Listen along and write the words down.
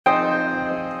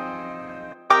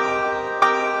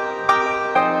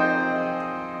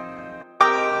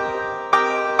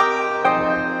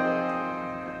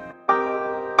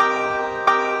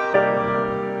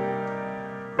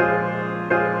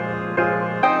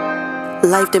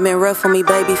Life done been rough on me,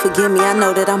 baby, forgive me, I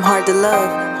know that I'm hard to love.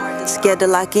 Scared to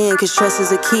lock in, cause trust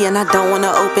is a key and I don't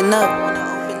wanna open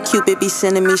up. Cupid be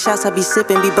sending me shots, I be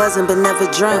sipping, be buzzing, but never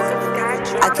drunk.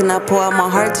 I cannot pour out my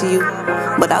heart to you,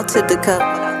 but I'll tip the cup.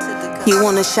 You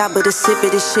want a shot, but a sip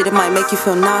of this shit, it might make you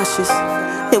feel nauseous.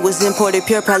 It was imported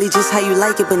pure, probably just how you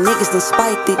like it, but niggas done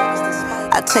spiked it.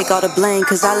 I take all the blame,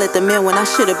 cause I let them in when I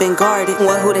should've been guarded.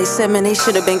 Well, who they said, man, they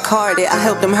should've been carded. I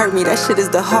helped them hurt me, that shit is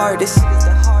the hardest.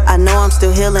 I know I'm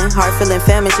still healing, heart feeling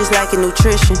famished, just lacking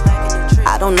nutrition.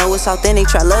 I don't know what's authentic,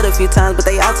 try love a few times, but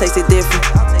they all tasted different.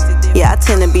 Yeah, I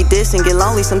tend to be distant, get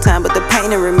lonely sometimes, but the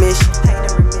pain in remission.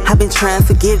 I've been trying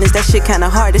forgiveness, that shit kinda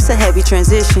hard, it's a heavy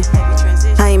transition.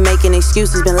 I ain't making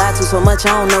excuses, been lied to so much,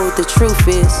 I don't know what the truth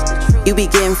is. You be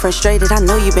getting frustrated, I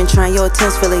know you been trying, your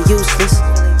attempts feeling useless.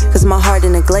 Cause my heart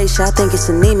in a glacier, I think it's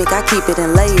anemic, I keep it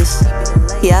in layers.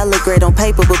 Yeah, I look great on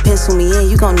paper, but pencil me in,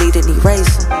 you gon' need an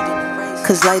eraser.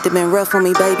 Cause life done been rough on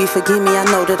me, baby, forgive me, I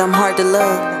know that I'm hard to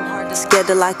love. Scared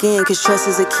to lock in, cause trust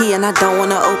is a key and I don't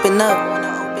wanna open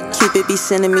up. Cupid be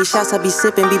sending me shots, I be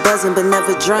sipping, be buzzing, but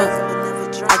never drunk.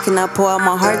 I cannot pour out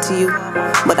my heart to you,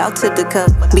 but I'll tip the cup.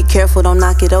 Be careful, don't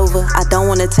knock it over. I don't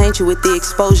wanna taint you with the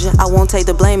exposure. I won't take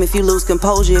the blame if you lose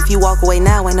composure. If you walk away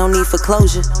now, ain't no need for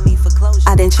closure.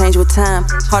 I didn't change with time.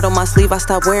 Heart on my sleeve, I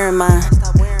stopped wearing mine.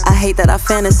 I hate that I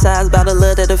fantasize about a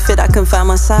love that'll fit, I couldn't find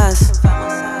my size.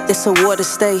 It's a war to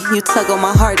stay. You tug on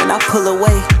my heart and I pull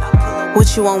away.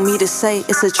 What you want me to say?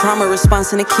 It's a trauma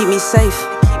response and it keep me safe.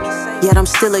 Yet I'm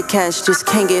still a catch, just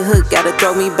can't get hooked, gotta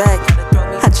throw me back.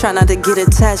 I try not to get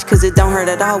attached, cause it don't hurt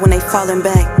at all when they falling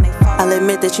back. I'll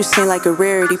admit that you seem like a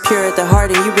rarity, pure at the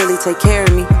heart, and you really take care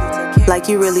of me. Like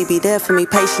you really be there for me,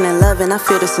 patient and loving, I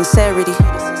feel the sincerity.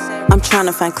 I'm trying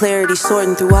to find clarity,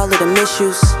 sorting through all of the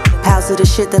misuse. Piles of the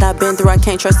shit that I've been through, I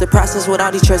can't trust the process with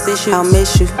all these trust issues. I'll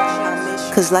miss you,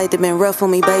 cause life done been rough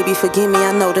on me, baby, forgive me,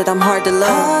 I know that I'm hard to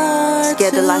love.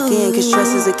 Scared to lock in, cause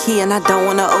trust is a key and I don't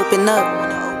wanna open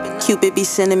up. Cupid be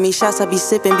sending me shots, I be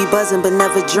sipping, be buzzing, but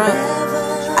never drunk.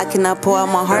 I cannot pour out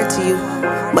my heart to you,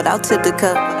 but I'll tip the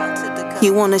cup.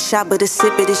 You want a shot, but a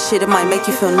sip of this shit, it might make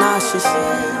you feel nauseous.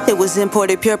 It was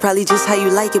imported pure, probably just how you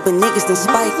like it, but niggas done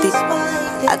spiked it.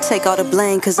 I take all the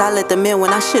blame, cause I let them in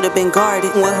when I should've been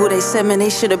guarded. Well, who they said, man, they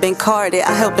should've been carded.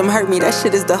 I helped them hurt me, that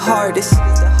shit is the hardest.